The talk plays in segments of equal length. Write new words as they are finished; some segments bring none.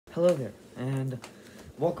Hello there, and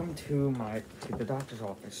welcome to the doctor's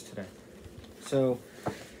office today. So,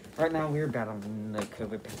 right now we're battling the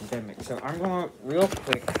COVID pandemic. So I'm going to real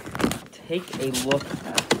quick take a look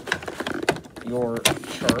at your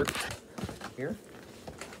chart here.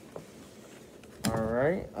 All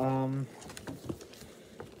right.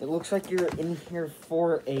 It looks like you're in here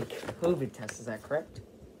for a COVID test. Is that correct?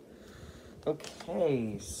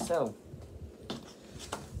 Okay. So.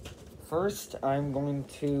 First, I'm going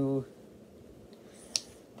to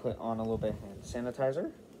put on a little bit of hand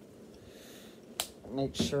sanitizer.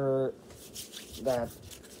 Make sure that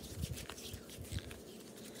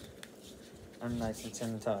I'm nice and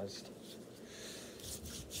sanitized.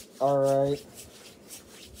 Alright.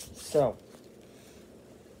 So,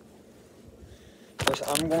 first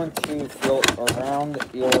I'm going to feel around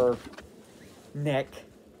your neck.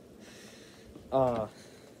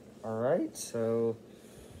 Alright, so...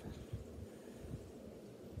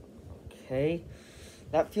 Okay,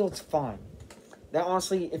 that feels fine. That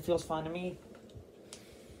honestly, it feels fine to me.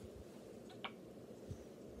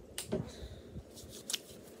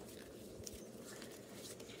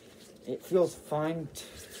 It feels fine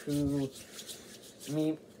to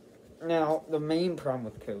me. Now, the main problem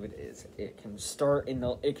with COVID is it can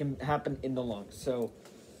happen in the lungs. So,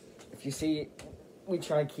 if you see, we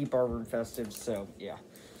try to keep our room festive. So, yeah.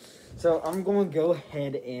 So, I'm going to go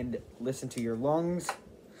ahead and listen to your lungs.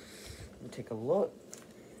 Take a look.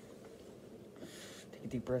 Take a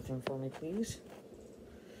deep breath in for me, please.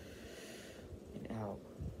 And out.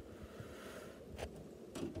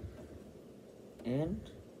 In.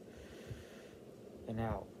 And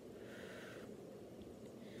out.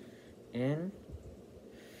 In.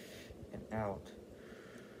 And out.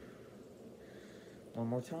 One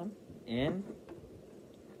more time. In.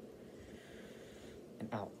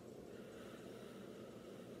 And out.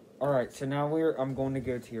 Alright, so now I'm going to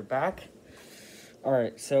go to your back.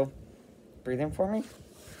 Alright, so breathe in for me.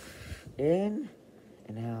 In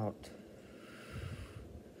and out.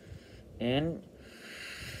 In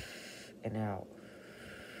and out.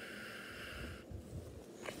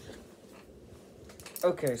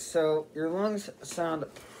 Okay, so your lungs sound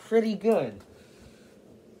pretty good.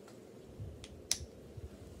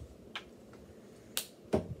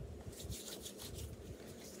 You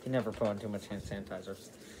never put on too much hand sanitizer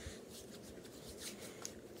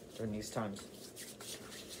during these times.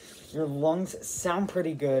 Your lungs sound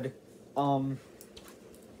pretty good. So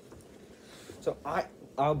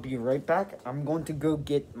I'll be right back. I'm going to go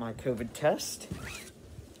get my COVID test.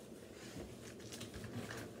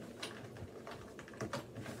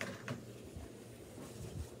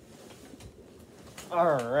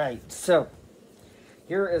 Alright, so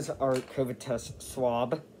here is our COVID test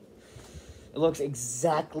swab. It looks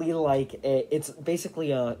exactly like it's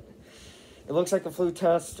basically it looks like a flu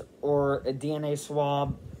test or a DNA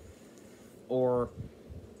swab or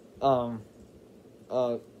a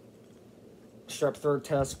strep throat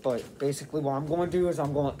test, but basically what I'm going to do is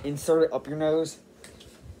I'm going to insert it up your nose.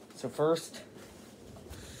 So first,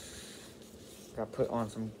 got to put on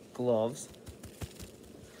some gloves.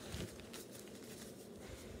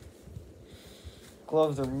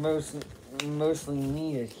 Gloves are mostly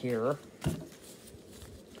needed here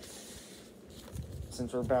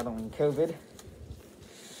since we're battling COVID.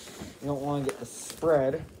 You don't want to get the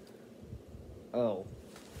spread. Oh.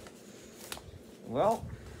 Well.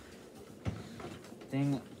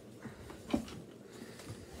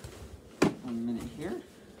 One minute here.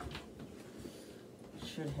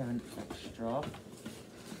 Should have an extra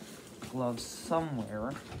glove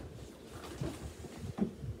somewhere.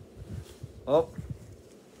 Oh.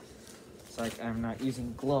 It's like I'm not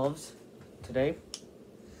using gloves today.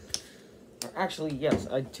 Or actually, yes,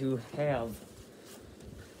 I do have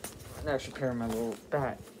an extra pair in my little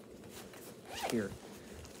bag here.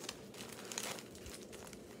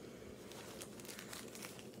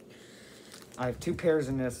 I have 2 pairs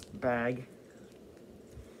in this bag.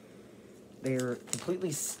 They're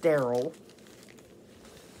completely sterile.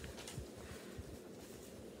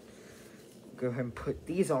 Go ahead and put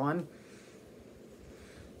these on.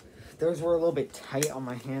 Those were a little bit tight on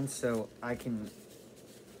my hands, so I can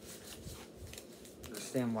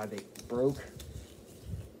understand why they broke.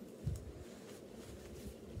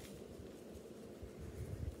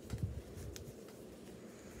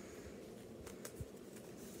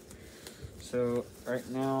 So right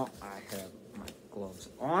now I have my gloves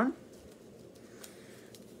on.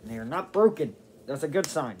 And they are not broken. That's a good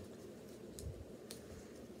sign.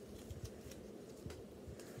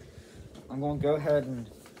 I'm going to go ahead and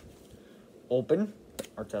open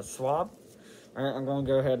our test swab. Alright, I'm going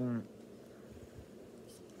to go ahead and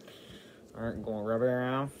Alright, I'm going to rub it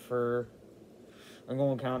around for... I'm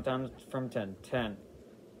going to count down from 10. 10,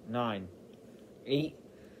 9, 8,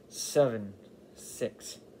 7,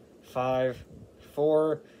 6, 5,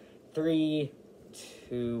 4, 3,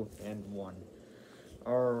 2, and 1.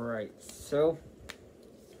 Alright, so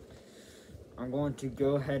I'm going to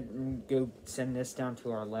go ahead and go send this down to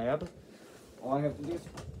our lab. All I have to do is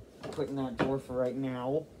put in that door for right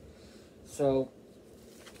now. So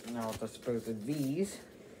now I'll dispose of these.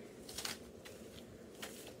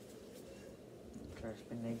 Trash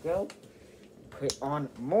bin they go. Put on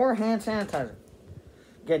more hand sanitizer.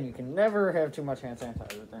 Again, you can never have too much hand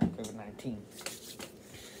sanitizer during COVID-19.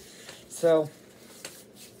 So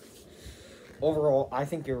overall, I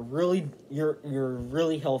think you're really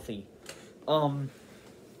healthy.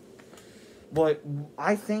 What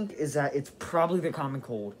I think is that it's probably the common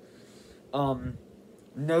cold. I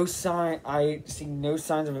see no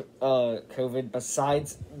signs of COVID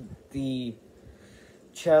besides the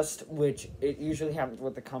chest, which it usually happens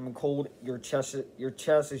with the common cold. Your chest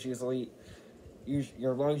is usually,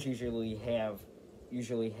 your lungs usually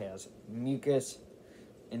has mucus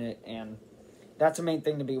in it, and that's the main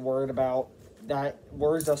thing to be worried about. That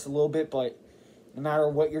worries us a little bit, but no matter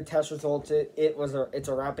what your test results, it's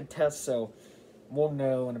a rapid test, so we'll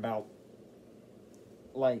know in about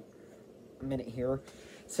like a minute here.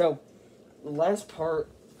 So the last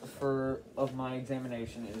part of my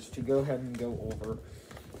examination is to go ahead and go over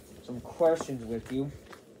some questions with you.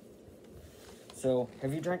 So,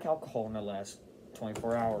 have you drank alcohol in the last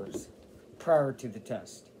 24 hours prior to the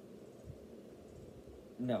test?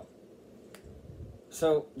 No.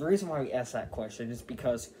 So the reason why we ask that question is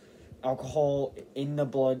because alcohol in the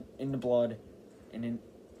blood, and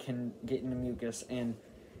can get into mucus, and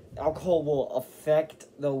alcohol will affect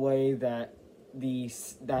the way that the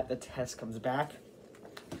test comes back,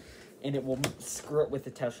 and it will screw it with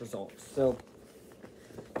the test results. So,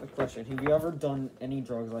 quick question: have you ever done any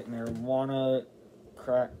drugs like marijuana,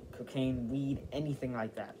 crack, cocaine, weed, anything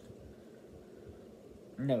like that?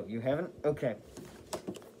 No, you haven't? Okay.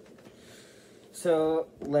 So,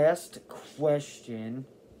 last question.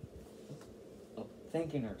 Oh,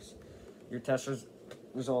 thank you, nurse. Your test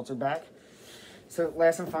results are back. So,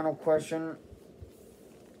 last and final question.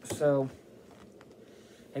 So,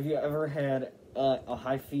 have you ever had a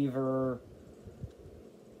high fever,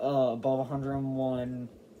 above 101,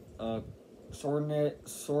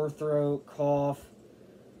 sore throat, cough,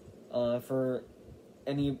 for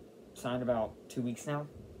any sign about 2 weeks now?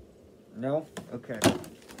 No? Okay.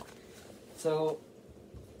 So,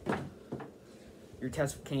 your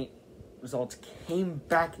test results came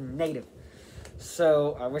back negative.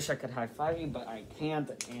 So, I wish I could high-five you, but I can't.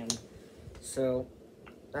 And so,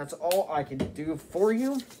 that's all I can do for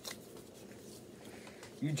you.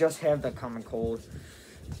 You just have the common cold.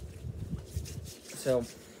 So,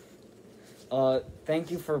 thank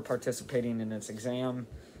you for participating in this exam.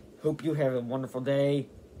 Hope you have a wonderful day.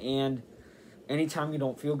 And anytime you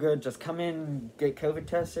don't feel good, just come in and get COVID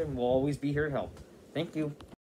tested, and we'll always be here to help. Thank you.